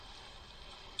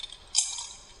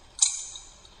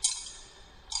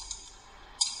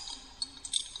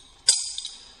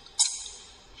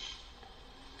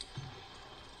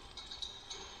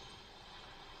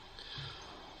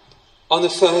On the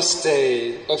first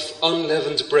day of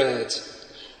unleavened bread,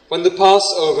 when the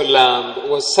Passover lamb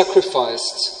was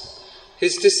sacrificed,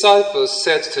 his disciples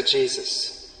said to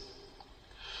Jesus,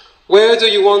 "Where do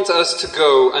you want us to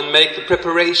go and make the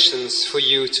preparations for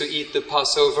you to eat the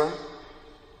Passover?"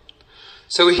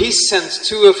 So he sent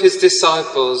 2 of his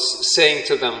disciples, saying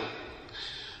to them,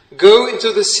 "Go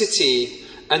into the city,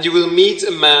 and you will meet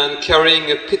a man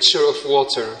carrying a pitcher of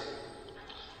water.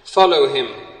 Follow him,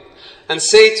 and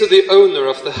say to the owner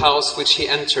of the house which he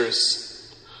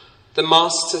enters, 'The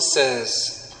master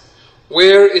says,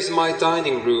 where is my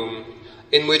dining room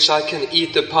in which I can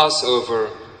eat the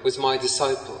Passover with my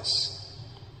disciples?'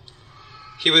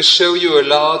 He will show you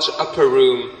a large upper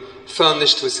room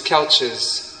furnished with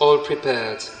couches, all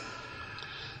prepared.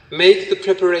 Make the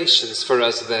preparations for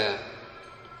us there."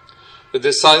 The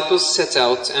disciples set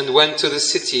out and went to the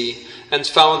city and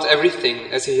found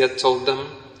everything as he had told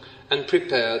them, and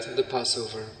prepared the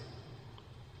Passover.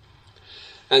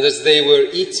 And as they were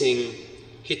eating,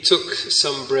 he took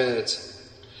some bread,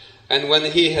 and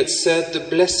when he had said the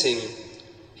blessing,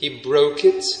 he broke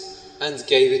it and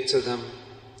gave it to them.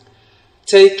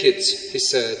 "Take it," he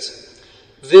said,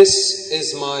 "this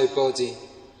is my body."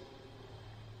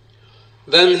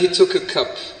 Then he took a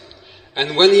cup,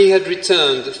 and when he had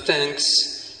returned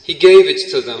thanks, he gave it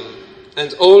to them,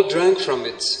 and all drank from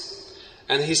it.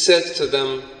 And he said to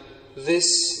them,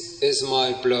 "This is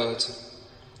my blood,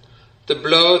 the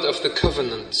blood of the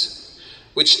covenant,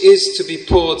 which is to be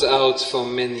poured out for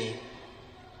many.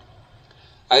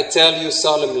 I tell you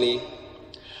solemnly,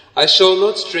 I shall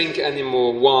not drink any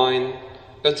more wine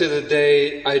until the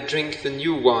day I drink the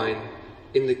new wine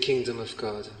in the kingdom of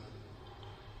God."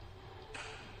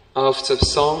 After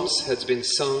psalms had been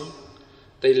sung,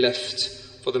 they left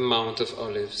for the Mount of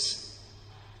Olives.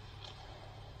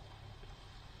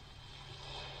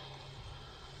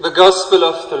 The Gospel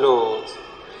of the Lord.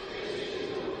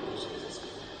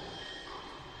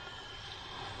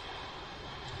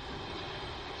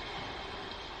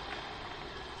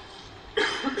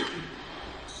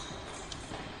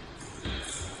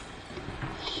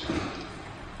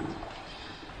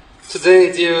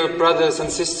 Today, dear brothers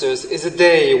and sisters, is a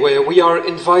day where we are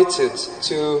invited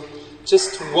to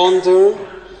just wander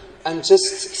and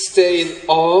just stay in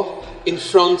awe in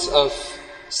front of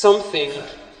something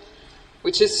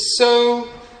which is so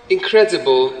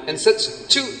incredible and such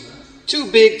too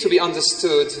big to be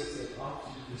understood.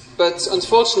 But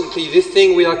unfortunately, this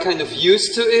thing, we are kind of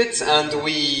used to it and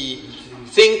we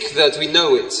think that we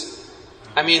know it.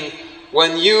 I mean,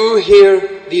 when you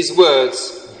hear these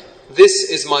words, "This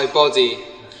is my body,"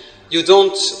 you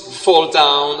don't fall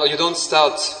down or you don't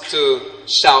start to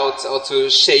shout or to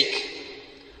shake.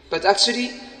 But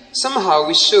actually, somehow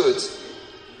we should.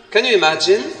 Can you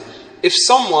imagine if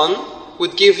someone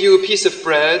would give you a piece of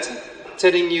bread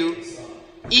telling you,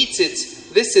 "Eat it,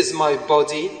 this is my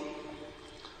body"?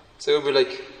 So you'll be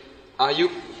like, are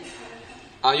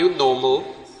you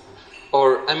normal?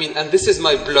 Or, and this is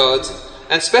my blood.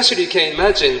 And especially you can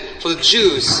imagine for the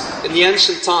Jews in the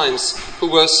ancient times who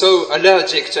were so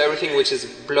allergic to everything which is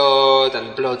blood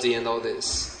and bloody and all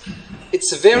this.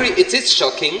 It is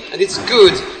shocking, and it's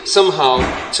good somehow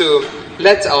to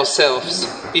let ourselves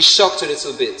be shocked a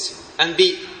little bit and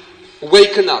be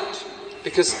waken up,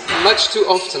 because much too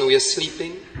often we are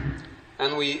sleeping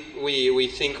and we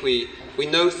think we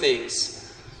know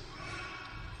things.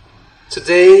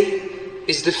 Today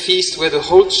is the feast where the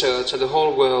whole church and the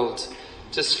whole world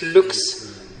just looks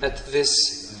at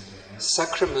this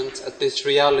sacrament, at this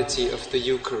reality of the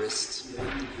Eucharist.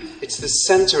 It's the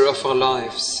center of our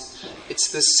lives. It's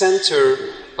the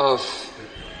center of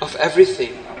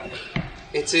everything.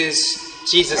 It is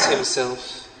Jesus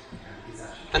himself.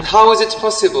 And how is it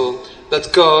possible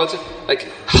that God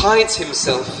hides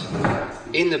himself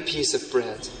in a piece of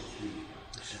bread?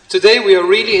 Today we are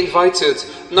really invited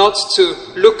not to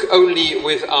look only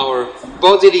with our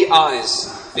bodily eyes,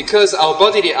 because our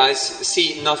bodily eyes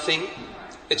see nothing.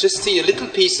 They just see a little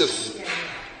piece of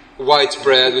white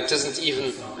bread which doesn't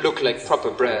even look like proper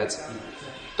bread.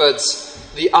 But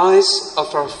the eyes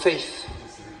of our faith,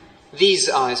 these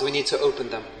eyes, we need to open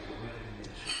them.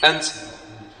 And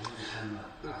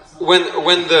when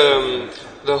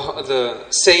the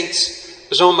Saint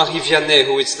Jean-Marie Vianney,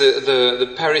 who is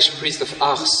the parish priest of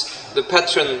Ars, the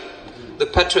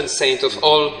patron saint of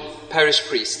all parish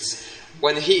priests,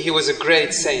 when he was a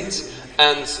great saint,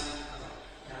 and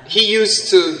he used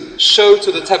to show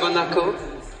to the tabernacle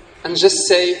and just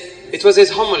say, it was his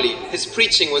homily, his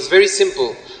preaching was very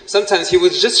simple. Sometimes he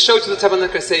would just show to the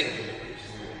tabernacle and say,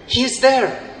 "He is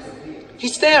there,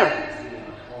 he's there,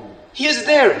 he is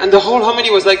there." And the whole homily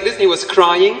was like this, and he was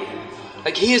crying.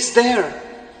 Like He is there.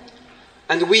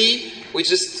 And we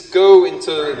just go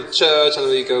into the church and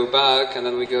we go back and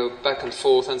then we go back and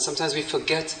forth, and sometimes we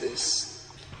forget this.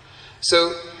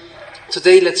 So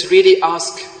today let's really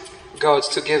ask God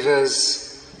to give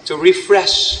us, to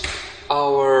refresh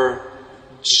our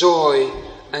joy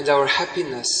and our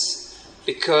happiness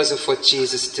because of what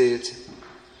Jesus did.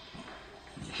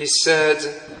 He said,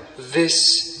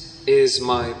 "This is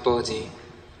my body."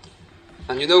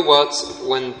 And you know what?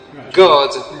 When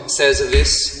God says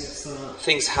this,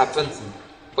 things happen.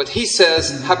 What He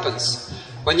says happens.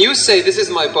 When you say, "This is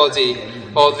my body,"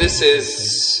 or "This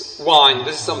is wine,"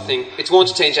 "This is something," it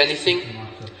won't change anything.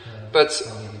 But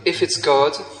if it's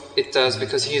God, it does,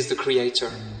 because He is the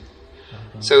Creator.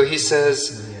 So He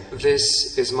says,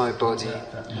 "This is my body."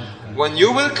 When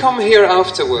you will come here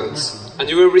afterwards and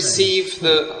you will receive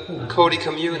the Holy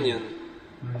Communion,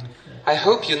 I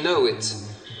hope you know it.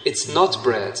 It's not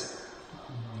bread.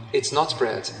 It's not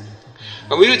bread.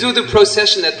 When we will do the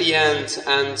procession at the end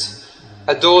and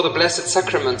adore the Blessed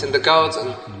Sacrament in the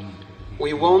garden,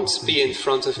 we won't be in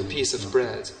front of a piece of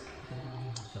bread.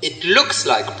 It looks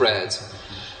like bread.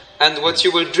 And what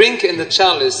you will drink in the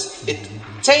chalice, it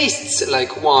tastes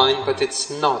like wine, but it's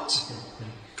not.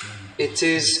 It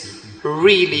is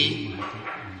really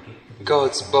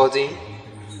God's body,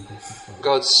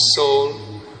 God's soul,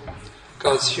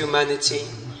 God's humanity,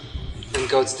 and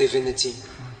God's divinity.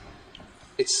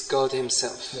 It's God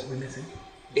Himself.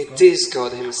 It is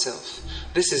God Himself.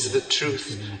 This is the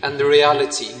truth and the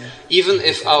reality, even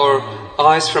if our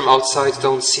eyes from outside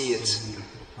don't see it.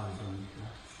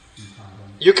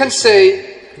 You can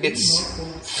say it's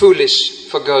foolish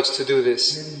for God to do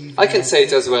this. I can say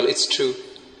it as well. It's true.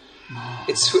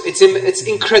 It's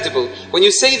incredible. When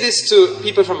you say this to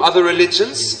people from other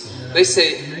religions, they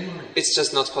say, "It's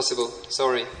just not possible.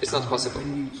 Sorry, it's not possible."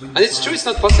 And it's true, it's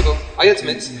not possible. I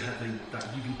admit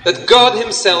that God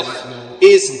Himself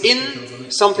is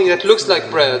in something that looks like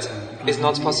bread is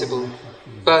not possible.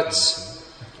 But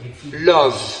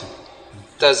love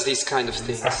does these kind of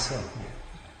things.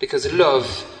 Because love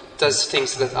does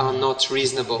things that are not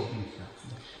reasonable.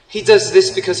 He does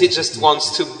this because He just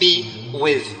wants to be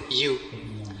with you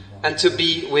and to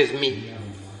be with me.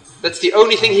 That's the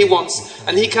only thing He wants.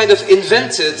 And He kind of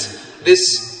invented this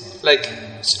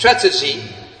strategy.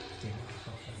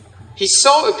 He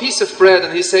saw a piece of bread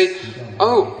and He said,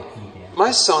 "Oh,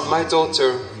 my son, my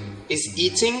daughter is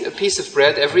eating a piece of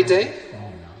bread every day.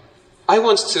 I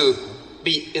want to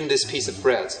be in this piece of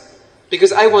bread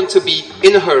because I want to be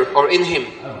in her or in him."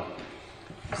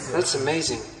 That's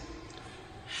amazing.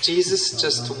 Jesus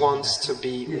just wants to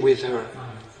be with her.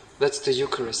 That's the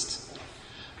Eucharist.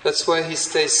 That's why He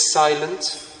stays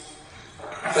silent.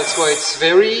 That's why it's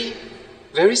very,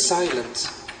 very silent.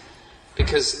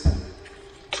 Because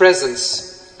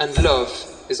presence and love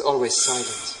is always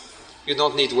silent. You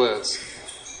don't need words.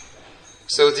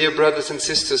 So, dear brothers and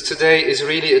sisters, today is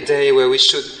really a day where we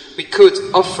could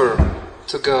offer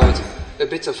to God a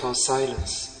bit of our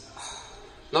silence.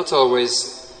 Not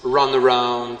always run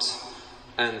around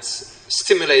and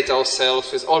stimulate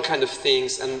ourselves with all kind of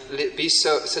things and be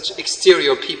such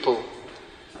exterior people.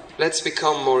 Let's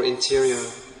become more interior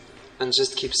and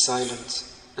just keep silent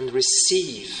and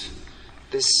receive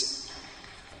this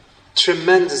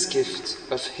tremendous gift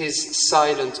of His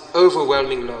silent,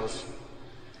 overwhelming love.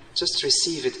 Just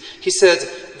receive it. He said,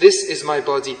 "This is my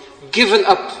body given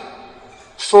up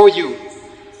for you."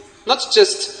 Not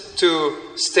just to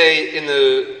stay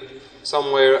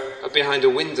somewhere behind a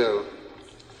window.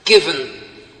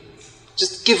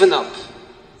 Just given up.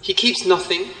 He keeps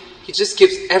nothing. He just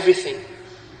gives everything.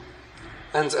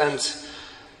 And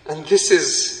this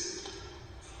is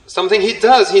something He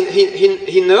does.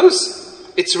 He knows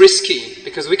it's risky,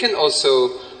 because we can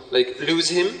also lose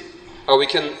Him, or we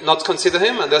can not consider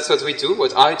Him, and that's what we do,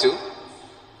 what I do.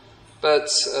 But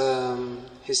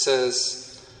He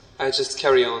says, "I just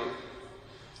carry on.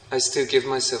 I still give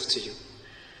myself to you."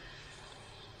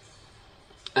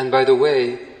 And by the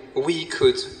way, we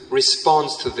could respond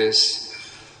to this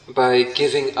by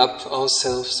giving up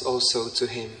ourselves also to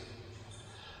Him.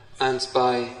 And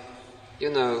by,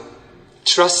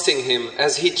 trusting Him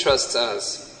as He trusts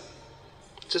us.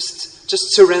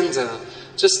 Just surrender.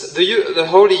 Just the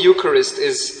Holy Eucharist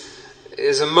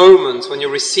is a moment when you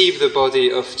receive the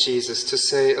body of Jesus to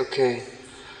say, "Okay,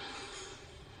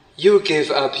 you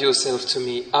give up yourself to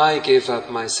me, I give up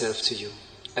myself to you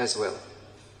as well."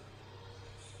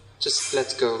 Just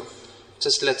let go.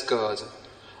 Just let God.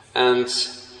 And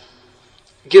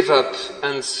give up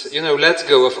and, let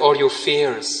go of all your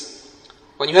fears.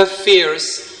 When you have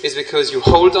fears, it's because you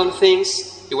hold on things,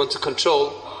 you want to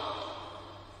control.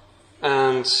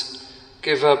 And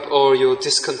give up all your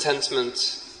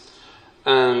discontentment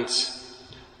and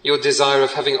your desire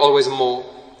of having always more,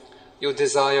 your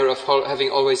desire of having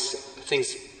always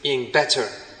things being better,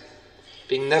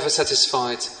 being never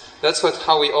satisfied. That's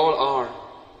how we all are.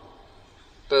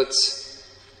 But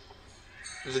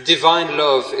the divine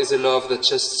love is a love that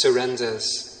just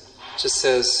surrenders, just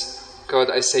says, God,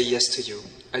 I say yes to you.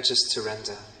 I just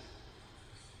surrender.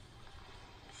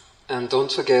 And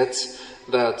don't forget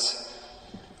that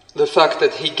the fact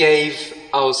that He gave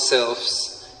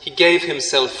He gave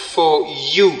Himself for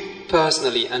you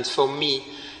personally and for me,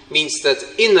 means that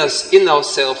in us, in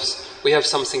ourselves, we have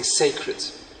something sacred.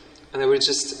 And I will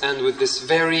just end with this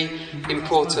very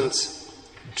important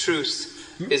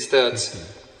truth, is that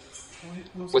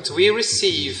what we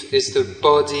receive is the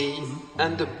body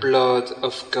and the blood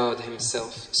of God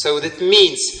Himself. So that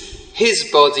means His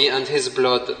body and His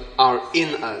blood are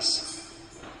in us.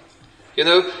 You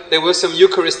know, there were some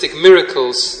Eucharistic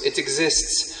miracles. It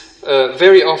exists.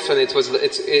 Very often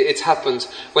it happened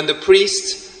when the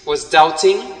priest was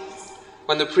doubting.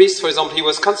 When the priest, for example, he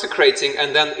was consecrating,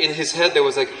 and then in his head there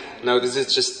was like, no, this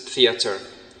is just theater.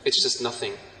 It's just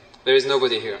nothing. There is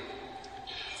nobody here.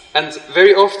 And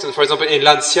very often, for example, in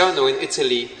Lanciano in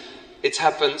Italy, it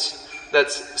happened that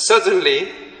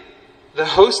suddenly the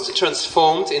host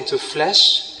transformed into flesh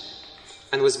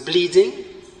and was bleeding.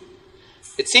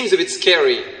 It seems a bit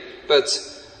scary, but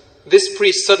this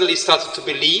priest suddenly started to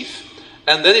believe,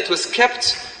 and then it was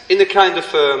kept in a kind of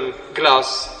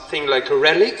glass thing, like a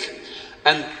relic.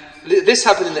 And this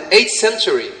happened in the 8th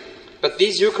century, but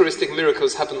these Eucharistic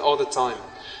miracles happen all the time.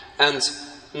 And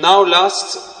now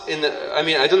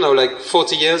I don't know, like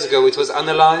 40 years ago, it was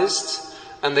analyzed,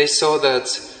 and they saw that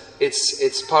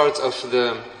it's part of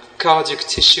the cardiac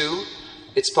tissue,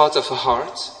 it's part of a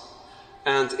heart,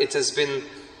 and it has been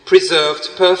preserved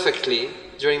perfectly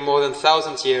during more than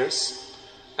 1,000 years,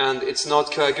 and it's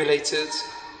not coagulated,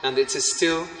 and it is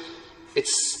still,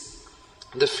 it's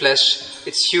the flesh,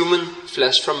 it's human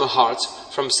flesh from a heart,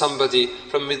 from somebody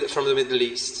from the Middle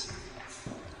East.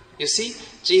 You see,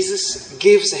 Jesus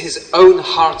gives His own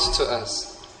heart to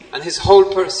us, and His whole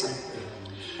person.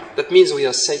 That means we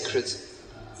are sacred.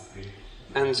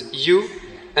 And you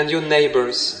and your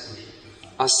neighbors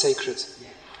are sacred.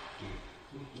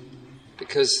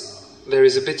 Because there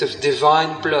is a bit of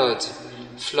divine blood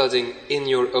flooding in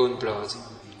your own blood.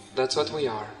 That's what we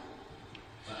are.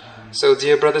 So,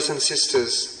 dear brothers and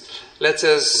sisters, let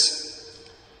us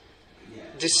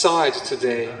decide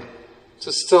today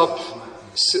to stop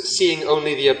seeing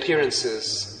only the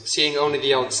appearances, seeing only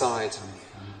the outside.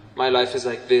 My life is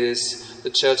like this,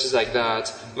 the church is like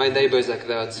that, my neighbor is like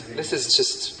that. This is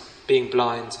just being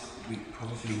blind.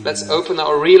 Let's open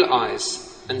our real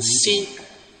eyes and see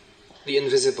the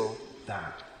invisible.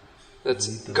 That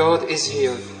God is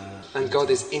here and God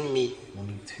is in me.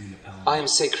 I am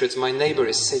sacred, my neighbor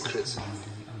is sacred.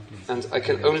 And I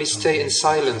can only stay in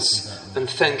silence and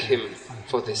thank Him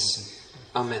for this.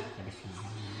 Amen.